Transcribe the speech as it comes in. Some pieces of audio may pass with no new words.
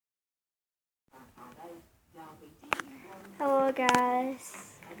Hello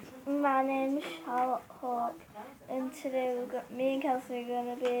guys, my name is Charlotte Hope, and today me and Kelsey are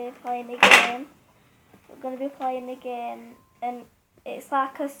going to be playing a game. We're going to be playing a game, and it's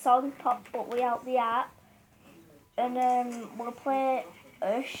like a song pop up without the app, and we'll play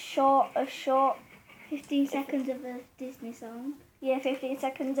a short 15 seconds of a Disney song. Yeah, 15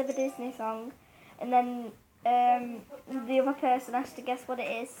 seconds of a Disney song, and then the other person has to guess what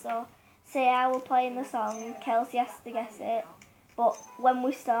it is. So say I will playing the song, Kelsey has to guess it. But when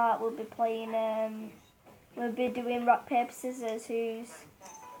we start, we'll be playing. We'll be doing rock paper scissors. Who's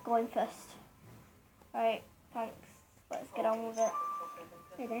going first? Right. Thanks. Let's get on with it.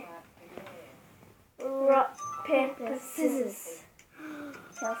 Ready? Rock paper scissors.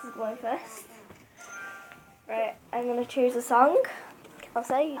 Kelsey's going first. Right. I'm gonna choose a song.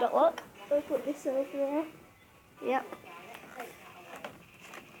 Kelsey, you don't look. I'll put this over there. Yep.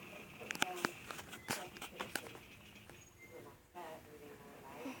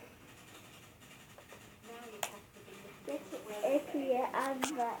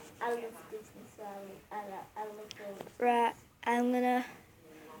 I love Disney, so I love those. Right, I'm gonna.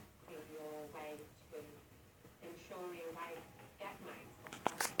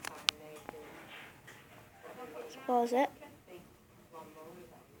 Pause it.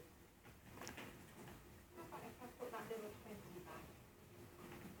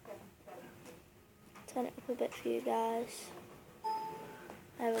 Turn it up a bit for you guys.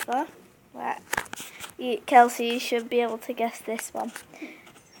 There we go. Right. Kelsey, you should be able to guess this one.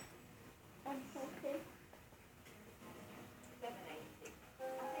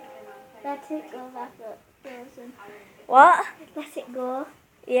 Let it go, that's Frozen. What? Let it go.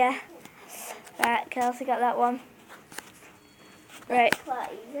 Yeah. Right, Kelsey got that one. Right. That's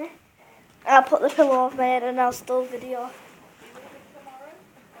quite easy. I'll put the pillow over my head and I'll still video.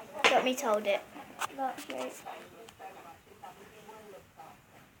 Got me told it. That's right.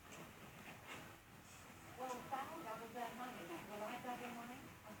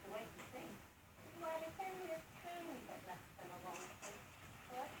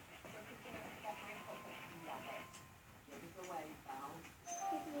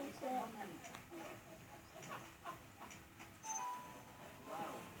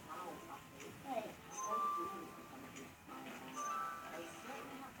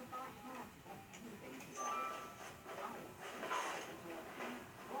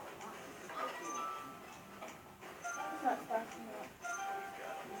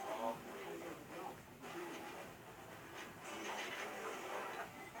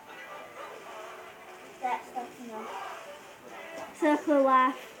 That's starting off. Circle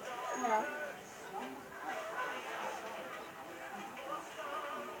life. No.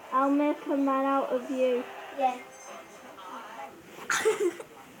 I'll make a man out of you. Yeah.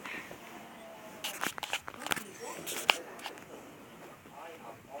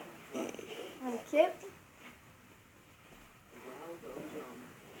 Thank you.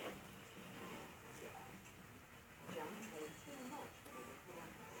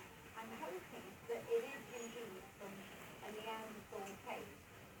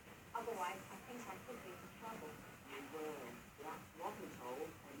 Otherwise, I think I could be in trouble. You will. That's what I'm told,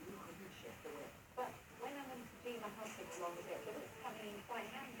 and you couldn't shift the whip. But when I went to do my husband along with it, the whip coming in quite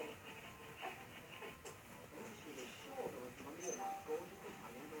handy. She was sure there was money in that gorgeous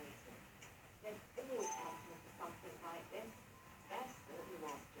Italian racing. There's always asking for something like this. There certainly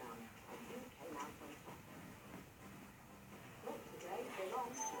was, John, and you came out on top. Not today,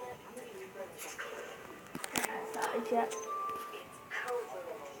 belongs to the family birthday. That's started yet.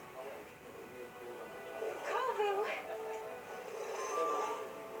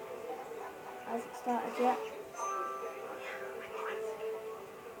 Hasn't started yet.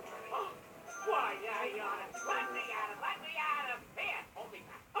 Why, now you ought to let me out of here.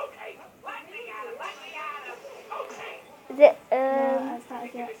 Okay, let me out of. Okay. Is it? No, it hasn't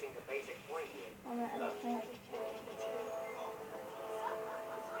started yet. Missing the basic point here. I'll let it play.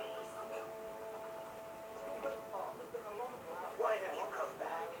 Why don't you come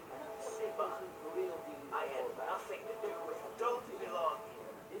back? I had nothing to do with it. Don't belong here.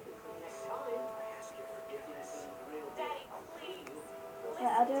 Next time, I ask your forgiveness. Daddy, please.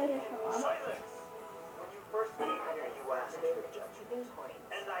 Yeah, I'll do a different one. Silence! When you first met her, you asked for judgment point,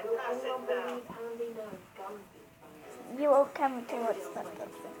 and I pass it down. You all camera to what's left of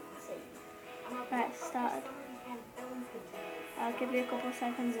it. Right, started. I'll give you a couple of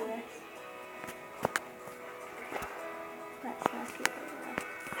seconds of this. Let's keep it there.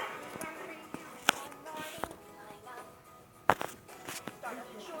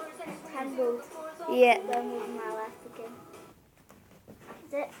 Handled. Yeah. Then with my left again.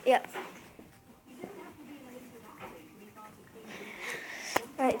 Is it? Yep.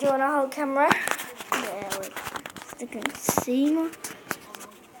 Right, do you want to hold camera? Yeah, so you can see more.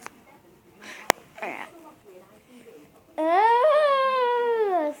 Right.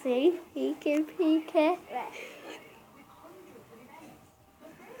 Oh, see, peeky. Right.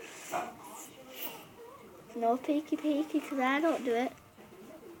 No peeky because I don't do it.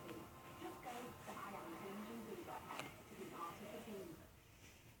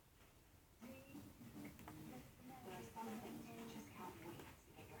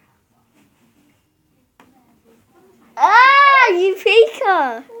 Ah, you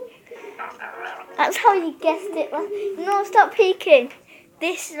peeker! That's how you guessed it. No, stop peeking.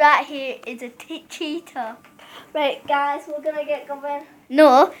 This right here is a cheetah. Right, guys, we're gonna get going.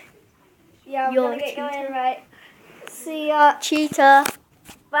 No. Yeah, we're gonna get going. Right. See ya. Cheetah.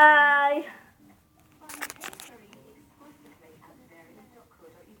 Bye.